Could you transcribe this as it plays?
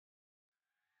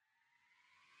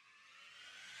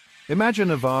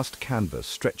Imagine a vast canvas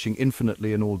stretching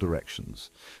infinitely in all directions.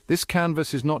 This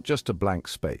canvas is not just a blank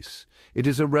space. It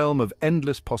is a realm of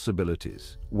endless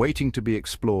possibilities, waiting to be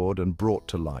explored and brought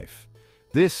to life.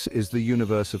 This is the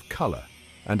universe of color,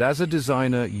 and as a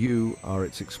designer, you are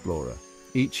its explorer.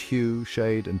 Each hue,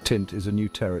 shade, and tint is a new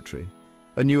territory,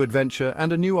 a new adventure,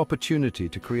 and a new opportunity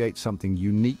to create something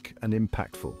unique and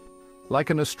impactful. Like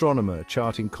an astronomer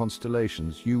charting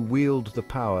constellations, you wield the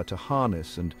power to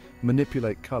harness and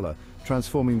manipulate color,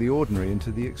 transforming the ordinary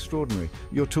into the extraordinary.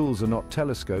 Your tools are not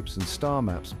telescopes and star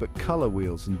maps, but color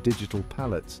wheels and digital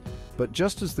palettes. But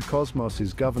just as the cosmos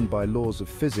is governed by laws of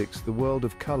physics, the world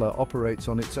of color operates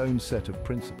on its own set of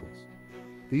principles.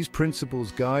 These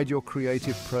principles guide your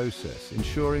creative process,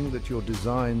 ensuring that your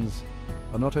designs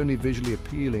are not only visually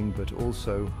appealing, but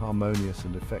also harmonious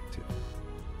and effective.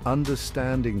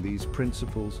 Understanding these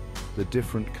principles, the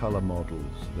different color models,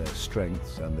 their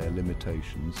strengths and their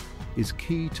limitations, is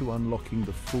key to unlocking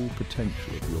the full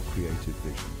potential of your creative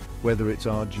vision. Whether it's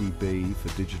RGB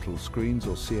for digital screens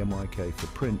or CMYK for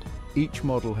print, each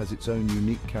model has its own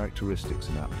unique characteristics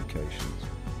and applications.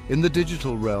 In the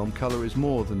digital realm, color is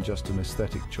more than just an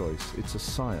aesthetic choice, it's a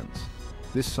science.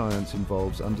 This science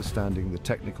involves understanding the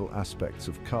technical aspects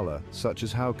of color, such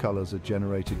as how colors are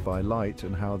generated by light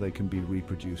and how they can be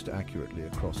reproduced accurately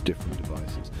across different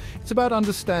devices. It's about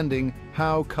understanding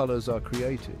how colors are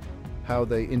created, how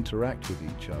they interact with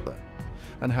each other,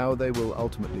 and how they will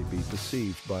ultimately be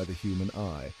perceived by the human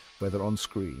eye, whether on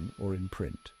screen or in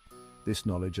print. This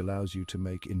knowledge allows you to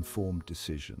make informed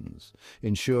decisions,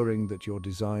 ensuring that your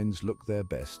designs look their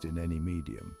best in any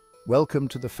medium. Welcome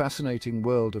to the fascinating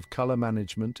world of color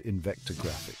management in vector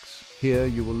graphics. Here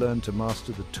you will learn to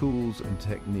master the tools and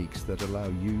techniques that allow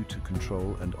you to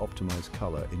control and optimize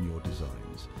color in your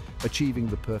designs, achieving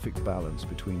the perfect balance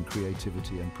between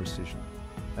creativity and precision.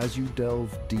 As you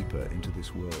delve deeper into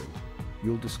this world,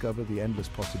 you'll discover the endless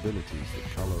possibilities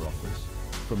that color offers.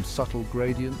 From subtle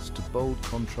gradients to bold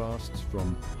contrasts,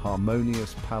 from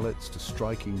harmonious palettes to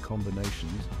striking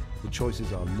combinations, the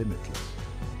choices are limitless.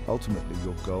 Ultimately,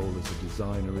 your goal as a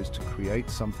designer is to create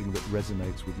something that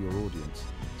resonates with your audience,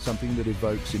 something that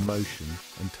evokes emotion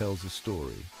and tells a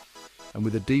story. And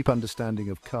with a deep understanding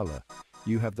of color,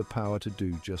 you have the power to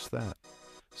do just that.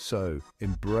 So,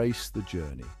 embrace the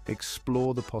journey,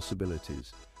 explore the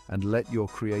possibilities, and let your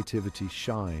creativity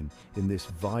shine in this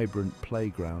vibrant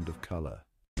playground of color.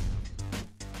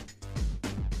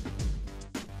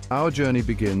 Our journey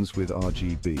begins with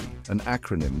RGB, an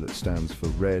acronym that stands for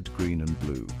red, green, and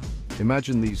blue.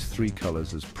 Imagine these three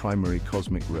colors as primary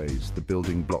cosmic rays, the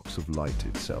building blocks of light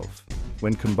itself.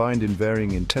 When combined in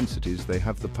varying intensities, they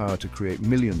have the power to create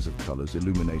millions of colors,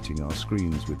 illuminating our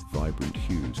screens with vibrant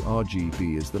hues.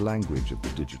 RGB is the language of the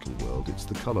digital world. It's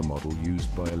the color model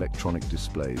used by electronic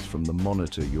displays, from the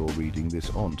monitor you're reading this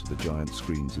on to the giant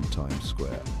screens in Times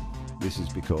Square. This is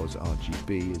because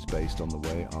RGB is based on the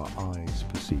way our eyes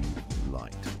perceive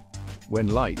light. When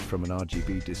light from an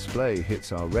RGB display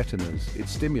hits our retinas, it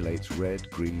stimulates red,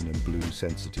 green, and blue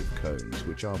sensitive cones,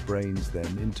 which our brains then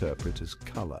interpret as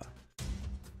color.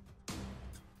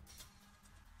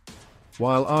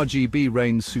 While RGB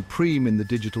reigns supreme in the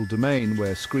digital domain,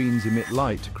 where screens emit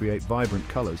light to create vibrant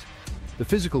colors, the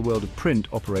physical world of print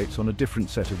operates on a different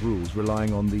set of rules,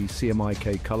 relying on the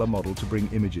CMYK color model to bring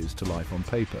images to life on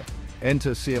paper.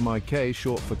 Enter CMYK,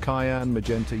 short for cyan,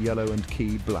 magenta, yellow, and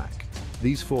key black.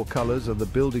 These four colors are the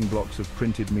building blocks of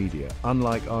printed media.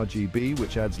 Unlike RGB,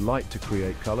 which adds light to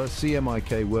create color,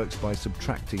 CMYK works by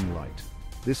subtracting light.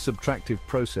 This subtractive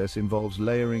process involves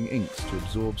layering inks to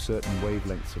absorb certain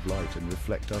wavelengths of light and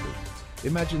reflect others.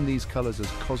 Imagine these colors as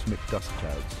cosmic dust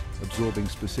clouds, absorbing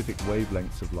specific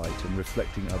wavelengths of light and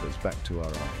reflecting others back to our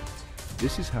eyes.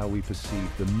 This is how we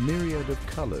perceive the myriad of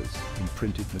colors in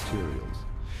printed materials.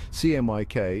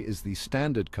 CMYK is the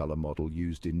standard color model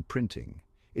used in printing.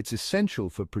 It's essential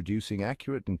for producing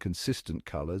accurate and consistent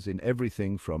colors in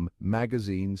everything from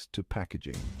magazines to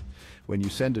packaging. When you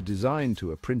send a design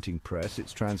to a printing press,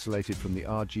 it's translated from the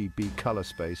RGB color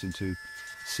space into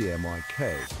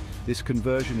CMYK. This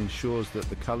conversion ensures that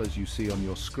the colors you see on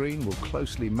your screen will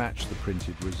closely match the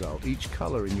printed result. Each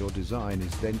color in your design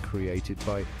is then created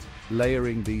by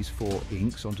layering these four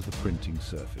inks onto the printing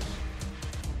surface.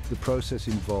 The process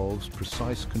involves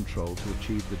precise control to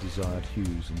achieve the desired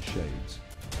hues and shades.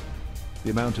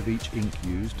 The amount of each ink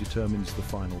used determines the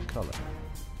final color.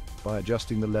 By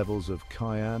adjusting the levels of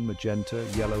cyan, magenta,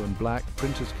 yellow, and black,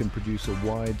 printers can produce a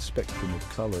wide spectrum of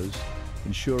colors,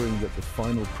 ensuring that the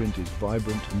final print is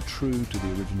vibrant and true to the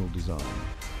original design.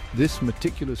 This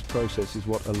meticulous process is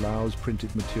what allows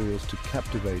printed materials to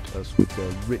captivate us with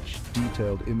their rich,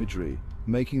 detailed imagery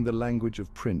making the language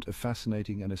of print a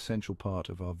fascinating and essential part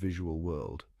of our visual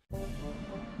world.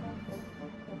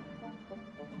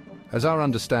 As our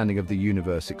understanding of the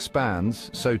universe expands,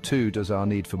 so too does our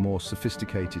need for more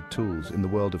sophisticated tools. In the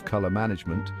world of color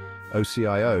management,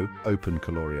 OCIO, Open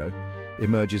Colorio,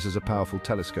 emerges as a powerful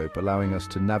telescope, allowing us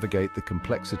to navigate the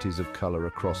complexities of color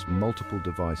across multiple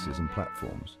devices and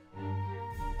platforms.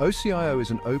 OCIO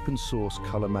is an open-source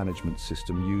color management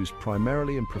system used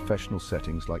primarily in professional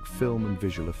settings like film and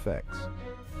visual effects.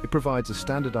 It provides a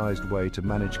standardized way to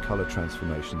manage color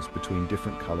transformations between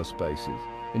different color spaces,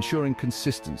 ensuring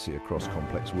consistency across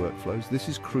complex workflows. This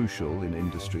is crucial in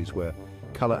industries where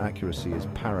color accuracy is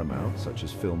paramount, such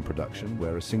as film production,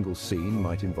 where a single scene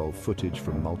might involve footage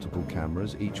from multiple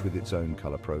cameras, each with its own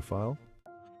color profile.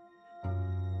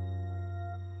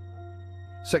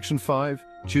 Section 5.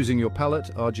 Choosing your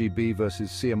palette, RGB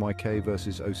versus CMYK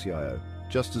versus OCIO.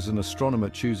 Just as an astronomer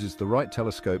chooses the right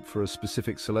telescope for a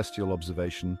specific celestial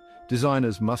observation,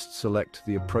 designers must select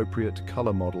the appropriate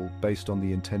color model based on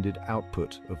the intended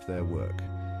output of their work.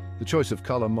 The choice of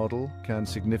color model can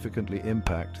significantly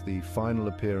impact the final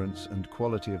appearance and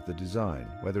quality of the design,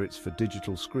 whether it's for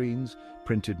digital screens,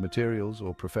 printed materials,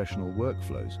 or professional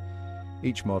workflows.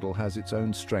 Each model has its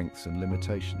own strengths and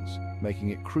limitations, making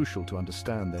it crucial to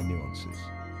understand their nuances.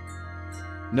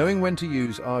 Knowing when to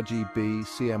use RGB,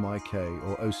 CMYK,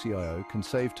 or OCIO can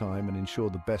save time and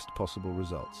ensure the best possible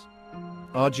results.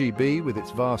 RGB, with its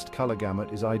vast color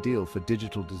gamut, is ideal for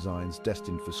digital designs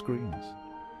destined for screens.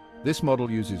 This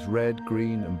model uses red,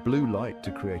 green, and blue light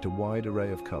to create a wide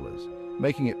array of colors,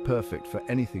 making it perfect for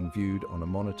anything viewed on a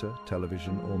monitor,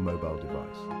 television, or mobile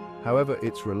device. However,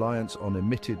 its reliance on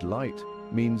emitted light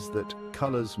means that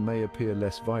colors may appear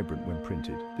less vibrant when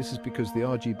printed. This is because the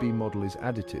RGB model is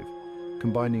additive,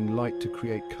 combining light to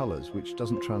create colors, which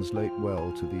doesn't translate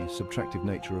well to the subtractive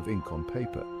nature of ink on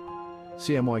paper.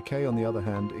 CMYK, on the other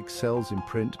hand, excels in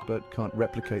print but can't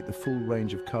replicate the full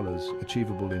range of colors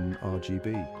achievable in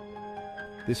RGB.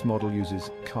 This model uses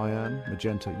cyan,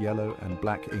 magenta, yellow, and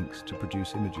black inks to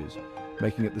produce images,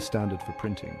 making it the standard for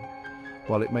printing.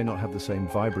 While it may not have the same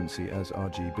vibrancy as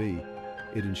RGB,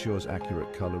 it ensures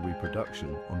accurate color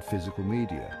reproduction on physical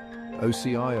media.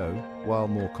 OCIO, while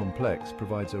more complex,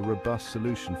 provides a robust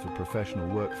solution for professional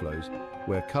workflows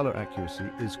where color accuracy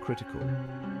is critical.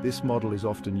 This model is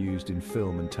often used in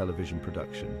film and television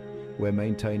production, where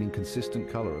maintaining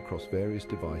consistent color across various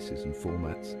devices and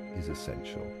formats is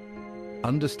essential.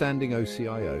 Understanding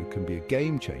OCIO can be a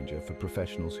game changer for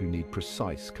professionals who need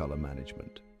precise color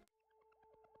management.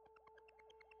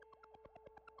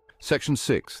 Section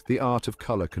 6. The art of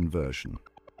color conversion.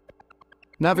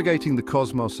 Navigating the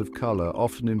cosmos of color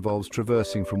often involves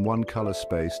traversing from one color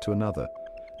space to another.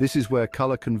 This is where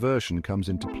color conversion comes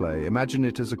into play. Imagine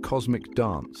it as a cosmic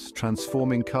dance,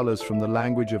 transforming colors from the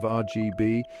language of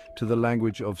RGB to the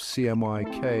language of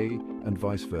CMYK and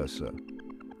vice versa.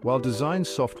 While design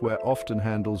software often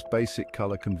handles basic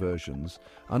color conversions,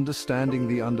 understanding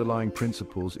the underlying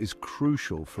principles is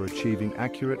crucial for achieving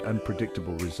accurate and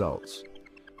predictable results.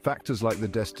 Factors like the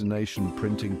destination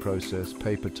printing process,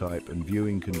 paper type, and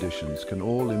viewing conditions can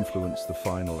all influence the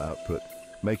final output,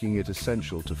 making it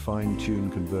essential to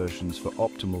fine-tune conversions for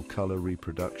optimal color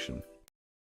reproduction.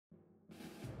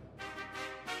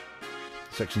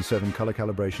 Section 7. Color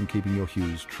calibration, keeping your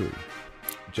hues true.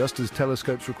 Just as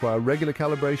telescopes require regular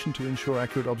calibration to ensure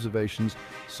accurate observations,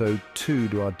 so too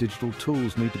do our digital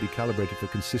tools need to be calibrated for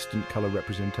consistent color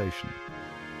representation.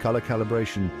 Color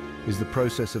calibration is the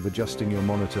process of adjusting your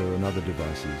monitor and other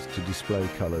devices to display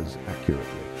colors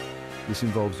accurately. This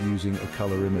involves using a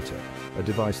colorimeter, a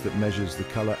device that measures the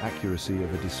color accuracy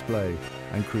of a display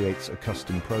and creates a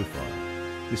custom profile.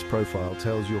 This profile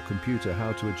tells your computer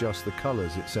how to adjust the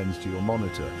colors it sends to your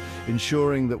monitor,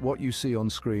 ensuring that what you see on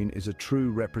screen is a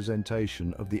true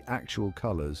representation of the actual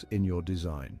colors in your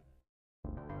design.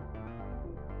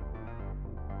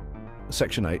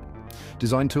 Section 8.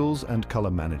 Design tools and color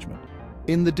management.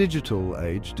 In the digital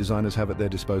age, designers have at their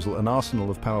disposal an arsenal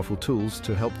of powerful tools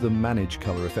to help them manage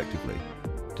color effectively.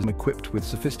 Equipped with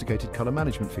sophisticated color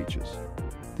management features.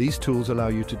 These tools allow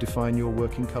you to define your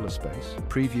working color space,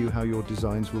 preview how your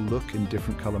designs will look in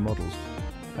different color models,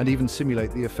 and even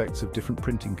simulate the effects of different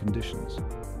printing conditions.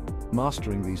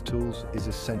 Mastering these tools is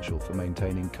essential for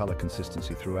maintaining color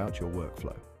consistency throughout your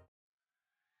workflow.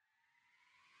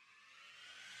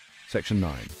 Section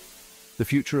 9. The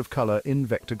future of color in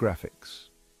vector graphics.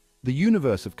 The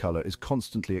universe of color is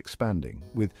constantly expanding,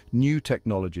 with new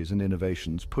technologies and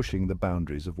innovations pushing the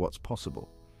boundaries of what's possible.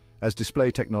 As display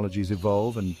technologies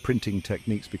evolve and printing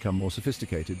techniques become more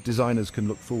sophisticated, designers can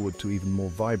look forward to even more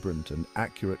vibrant and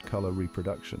accurate color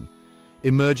reproduction.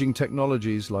 Emerging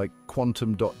technologies like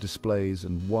quantum dot displays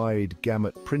and wide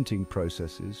gamut printing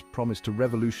processes promise to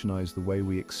revolutionize the way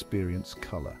we experience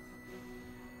color.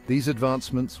 These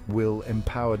advancements will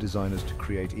empower designers to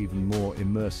create even more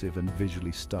immersive and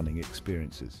visually stunning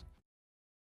experiences.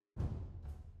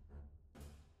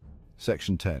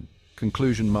 Section 10.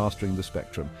 Conclusion: Mastering the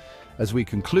spectrum. As we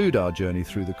conclude our journey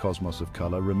through the cosmos of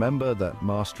color, remember that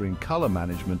mastering color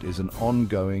management is an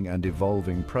ongoing and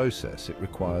evolving process. It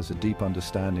requires a deep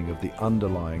understanding of the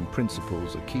underlying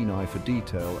principles, a keen eye for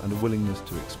detail, and a willingness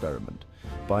to experiment.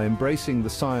 By embracing the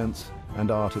science and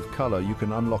art of color, you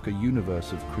can unlock a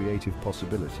universe of creative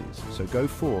possibilities. So go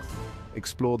forth,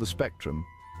 explore the spectrum,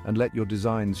 and let your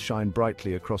designs shine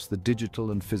brightly across the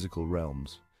digital and physical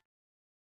realms.